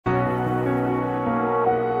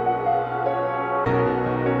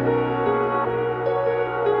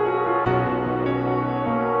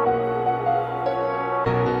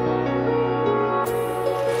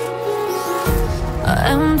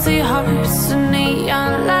Empty hearts and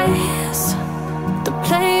neon lights, they're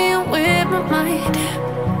playing with my mind.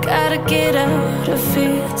 Gotta get out of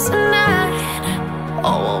here tonight. Oh,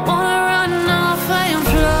 I wanna run off and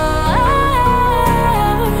fly,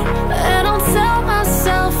 and I'll tell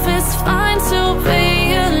myself it's fine to be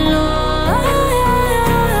alone,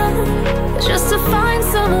 just to find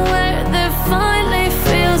somewhere that finally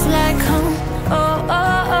feels like home. Oh,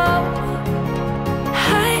 oh, oh.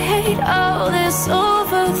 I hate all this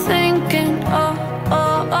overthinking. Oh,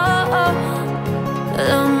 oh, oh, oh.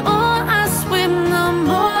 The more I swim, the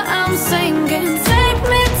more I'm sinking. Take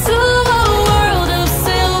me to a world of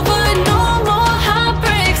silver, no more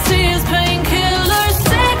heartbreaks, tears, painkillers.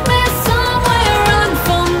 Take me somewhere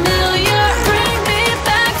unfamiliar, bring me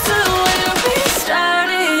back to where we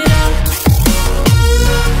started out.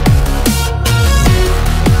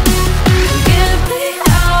 Get me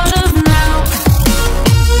out of now,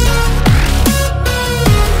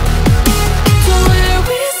 to where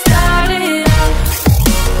we started out.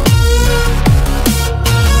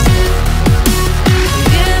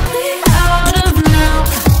 Get me out of now,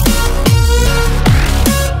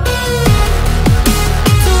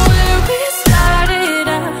 to where we started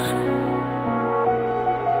out.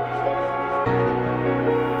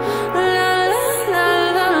 La la la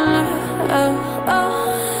la la, oh, oh.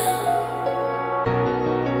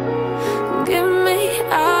 Get me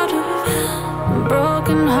out of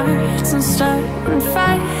broken hearts and starting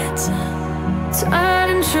fights,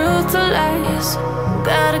 turning truth to lies.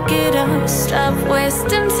 Gotta get up, stop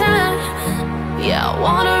wasting time. Yeah, I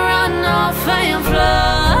wanna run off and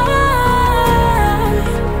fly,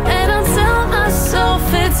 and I'll tell myself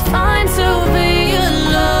it's fine to be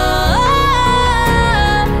alone,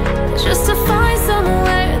 just to find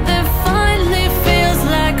somewhere that finally feels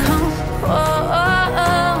like home. Oh, oh,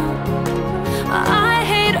 oh. I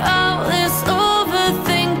hate all this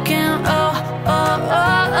overthinking. Oh, oh,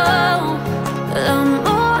 oh, oh. The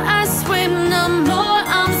more I swim, the more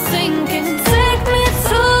I'm sinking. Take me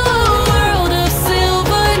to a world of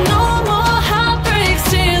silver, no more heartbreaks,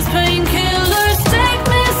 tears, painkillers. Take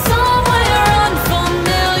me somewhere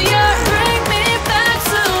unfamiliar, bring me back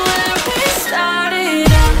to where we started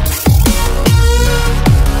out.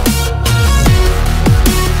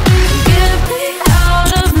 Get me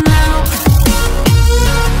out of now,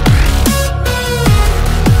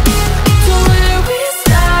 to where we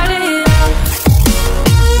started out.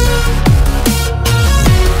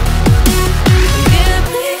 Get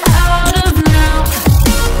me out of now,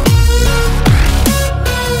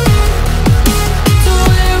 to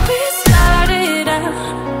where we started out.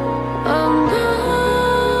 Oh no,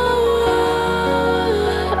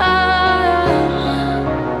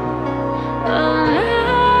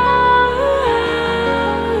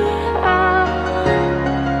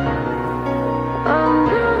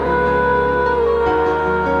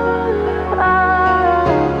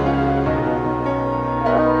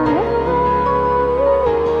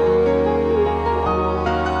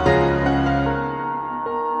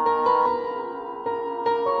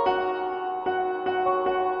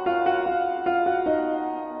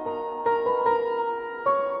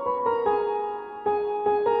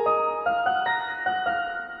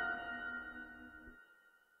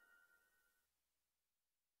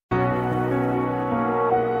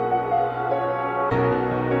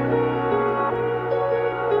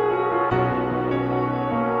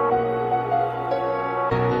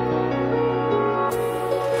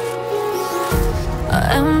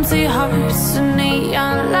 empty hearts and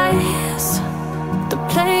neon lights, they're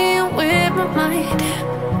playing with my mind.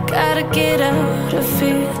 Gotta get out of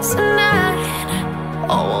here tonight.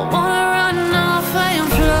 Oh, I wanna run off and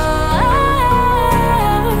fly,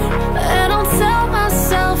 and I'll tell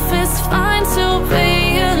myself it's fine to be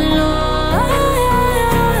alone,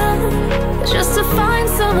 just to find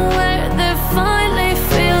somewhere that finally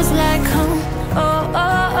feels like home. Oh,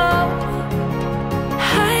 oh, oh.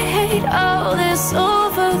 I hate all this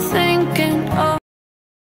overthinking. Oh.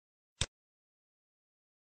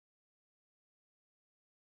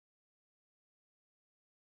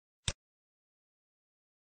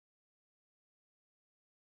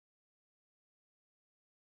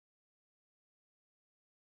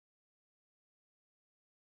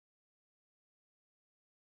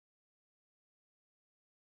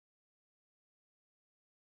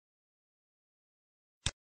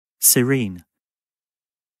 Serene,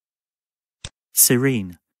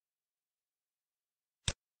 serene.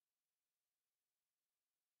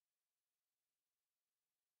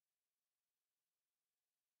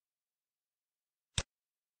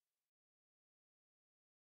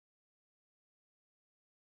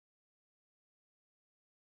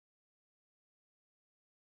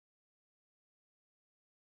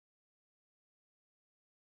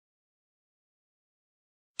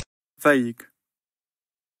 vague.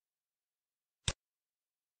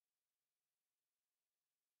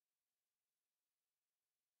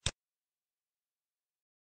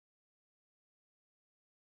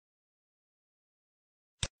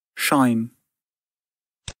 Shine,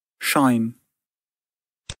 shine.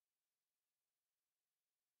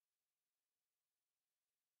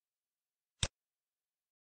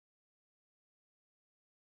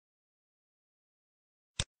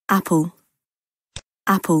 Apple,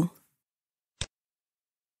 apple.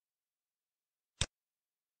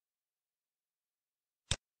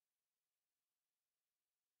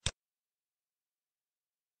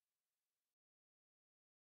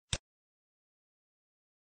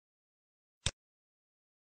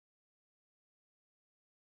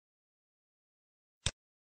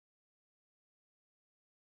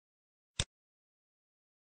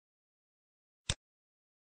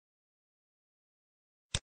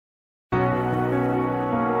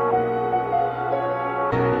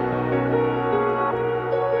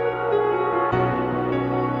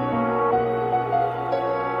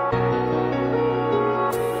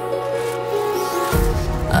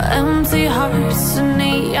 Empty hearts and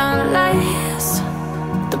neon lights,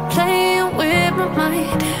 they're playing with my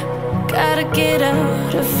mind. Gotta get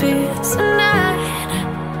out of here tonight.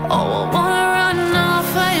 Oh, I wanna run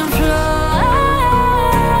off and fly,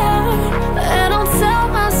 and I'll tell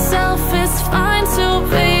myself it's fine to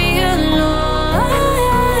be alone,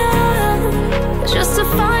 just to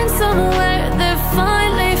find somewhere that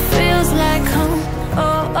finally feels like home.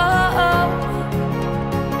 Oh, oh, oh.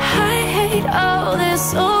 I hate all this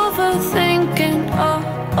overthinking. Oh,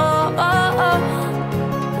 oh, oh, oh.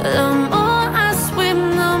 The more I swim,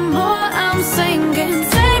 the more I'm sinking.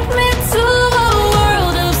 Take me to a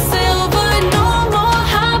world of silver. No more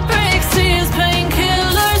heartbreaks, tears,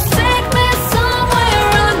 painkillers. Take me somewhere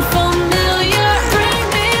unfamiliar. Bring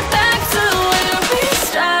me back to where we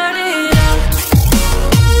started out.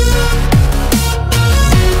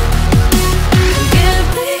 Get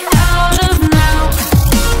me out of now,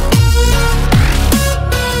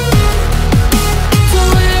 to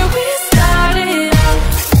where we started out.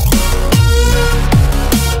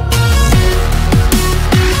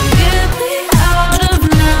 Get me out of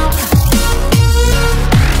now,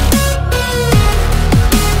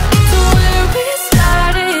 to where we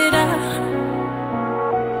started out.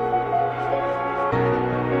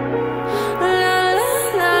 La la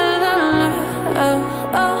la la la, oh,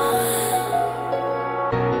 oh.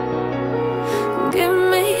 Get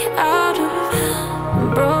me out of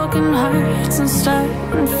broken hearts and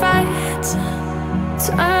starting fights,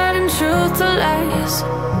 turning truth to lies.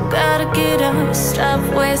 Gotta get up, stop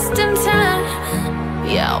wasting time.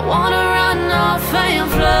 Yeah, I wanna run off and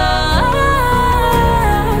fly,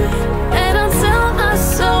 and I'll tell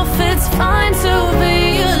myself it's fine to be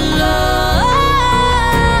alone,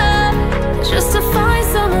 just to find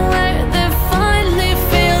somewhere that finally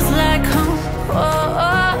feels like home. Oh,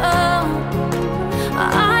 oh, oh.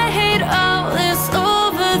 I hate all this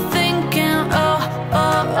overthinking. Oh,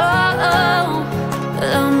 oh, oh, oh.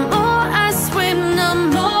 The more I swim, the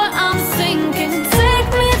more I'm sinking. Take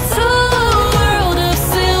me to a world of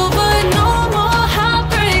silver. No more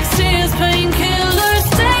heartbreaks, tears, painkillers.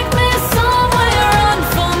 Take me somewhere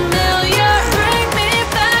unfamiliar. Bring me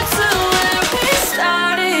back to where we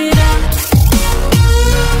started out.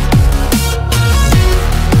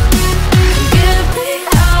 Get me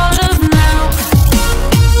out of now,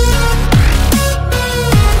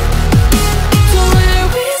 to where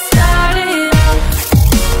we started out.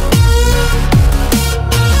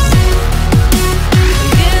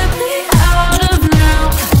 Get me out of now,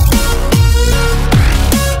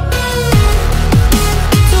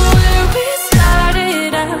 to where we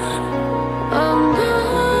started out. Oh no,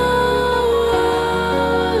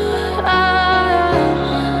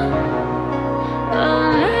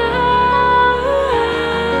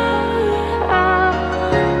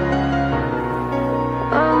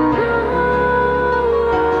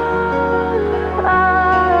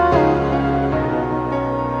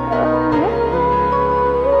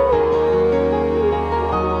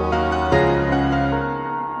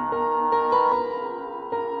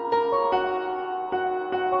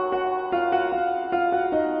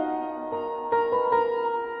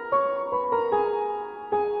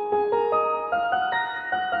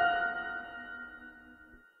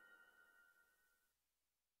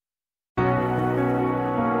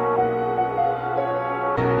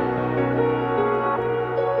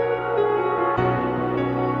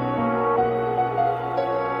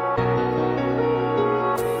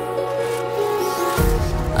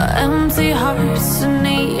 empty hearts and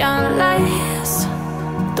neon lights,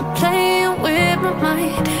 they're playing with my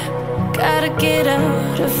mind. Gotta get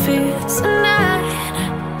out of here tonight.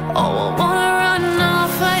 Oh, I wanna run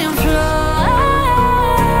off and fly.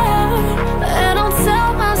 And I'll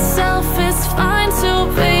tell myself it's fine to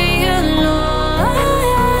be alone,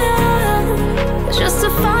 just to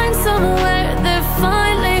find somewhere that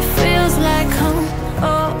finally feels like home.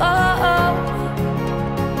 Oh, oh, oh.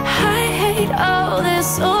 I hate all this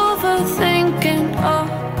overthinking. Oh,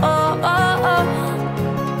 oh, oh, oh.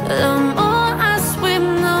 The more I swim,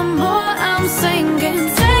 the more I'm sinking.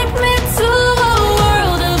 Take me to a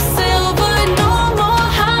world of silver. No more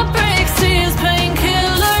heartbreaks, tears,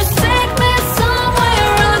 painkillers. Take me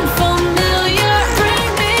somewhere unfamiliar.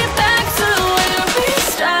 Bring me back to where we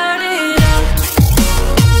started out.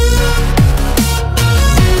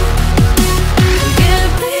 Get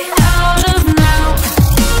me out of now,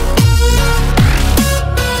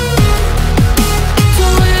 to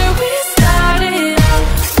where we started out.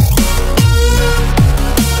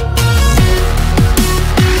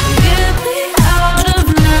 Get me out of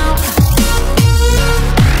now,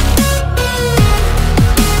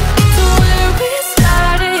 to where we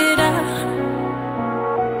started out.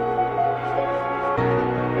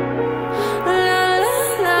 La la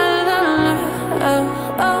la la la, oh,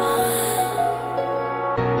 oh.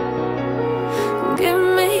 Get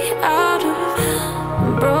me out of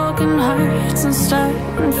broken hearts and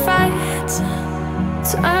starting fights,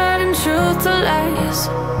 turning truth to lies.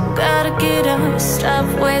 Gotta get up, stop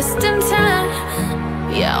wasting time.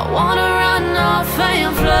 Yeah, I wanna run off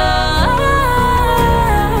and fly.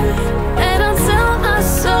 And I'll tell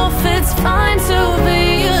myself it's fine to be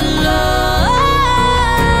alone,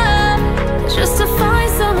 just to find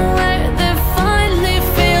somewhere that finally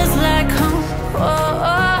feels like home. Oh,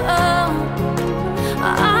 oh, oh.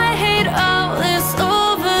 I hate all this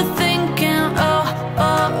overthinking. Oh,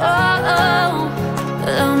 oh, oh, oh.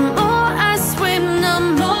 The more I swim, the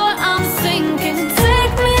more I'm sinking.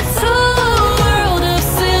 Take me to a world of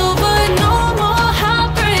silver. No more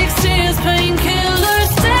heartbreaks, tears,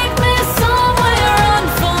 painkillers. Take me somewhere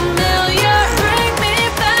unfamiliar. Bring me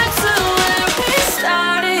back to where we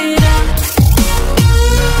started out.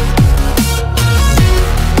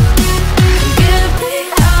 Get me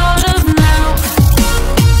out of now,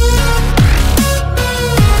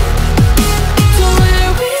 to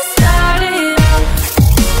where we started out.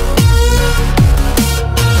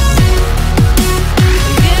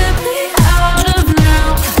 Get me out of now,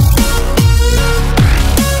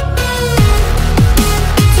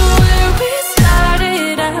 to where we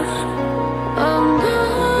started out. Oh no,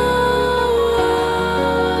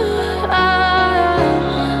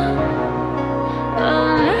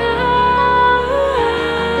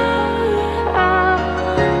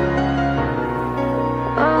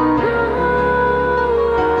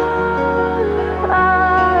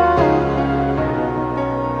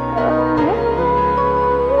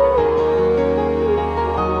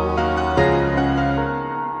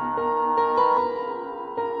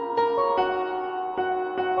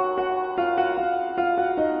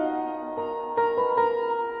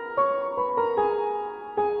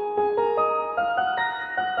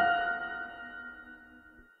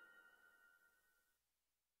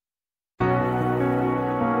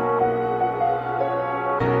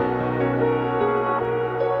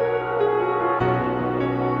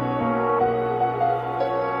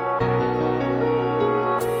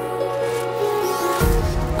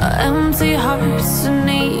 empty hearts and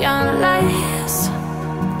neon lights,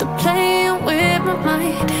 they're playing with my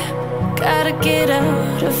mind. Gotta get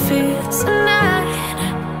out of here tonight.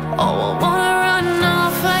 Oh, I wanna run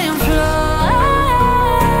off and fly.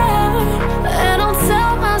 And I'll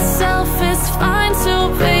tell myself it's fine to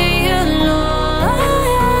be alone,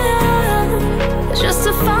 just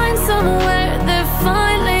to find somewhere that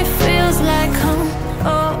finally feels like home.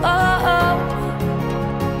 Oh, oh, oh.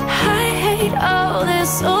 I hate all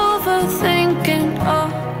this overthinking. Oh,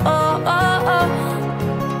 oh, oh, oh.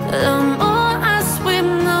 The more I swim,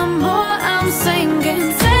 the more I'm sinking.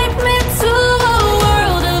 Take me to a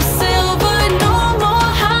world of silver.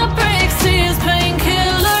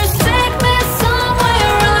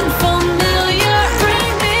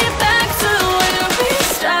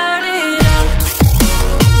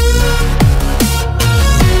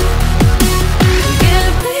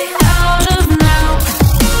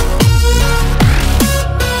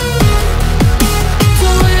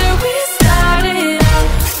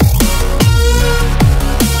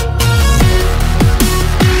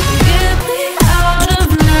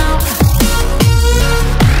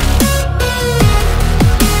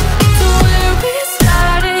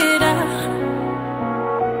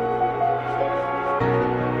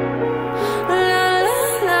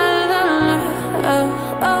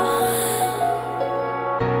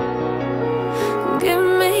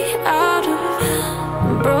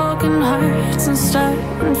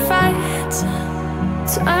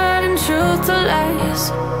 turning truth to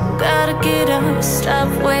lies. Gotta get up, stop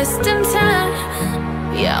wasting time.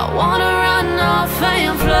 Yeah, I wanna run off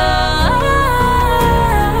and fly.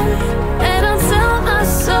 And I'll tell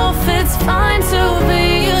myself it's fine to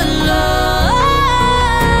be alone,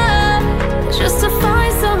 just to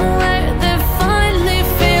find somewhere that finally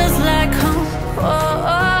feels like home.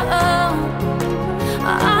 Oh, oh, oh.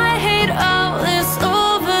 I hate all this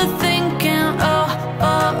overthinking. Oh,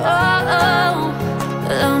 oh, oh, oh.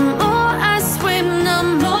 The more I swim, the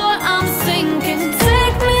more I'm sinking.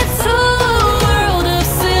 Take me to a world of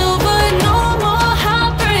silver. No more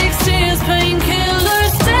heartbreaks, tears,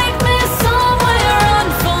 painkillers. Take me somewhere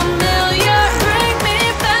unfamiliar. Bring me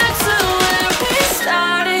back to where we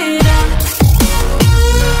started out.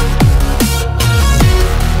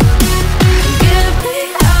 Get me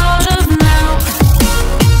out of now,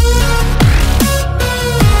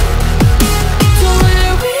 to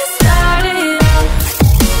where we started out.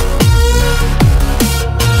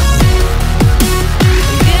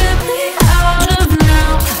 Get me out of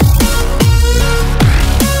now,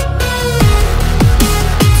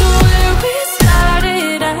 to where we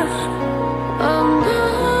started out. Oh no,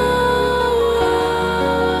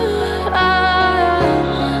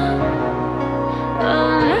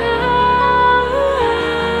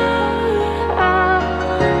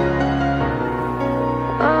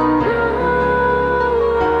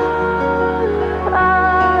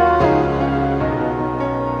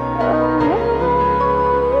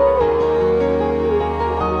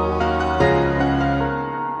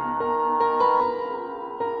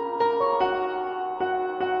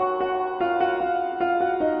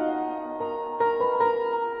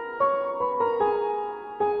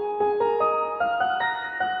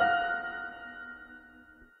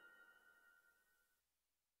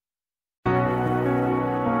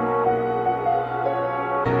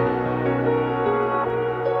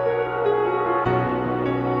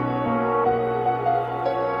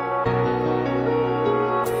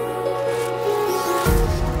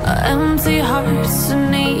 empty hearts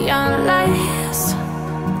and neon lights,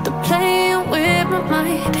 they're playing with my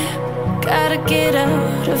mind. Gotta get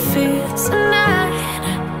out of here tonight.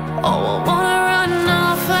 Oh, I wanna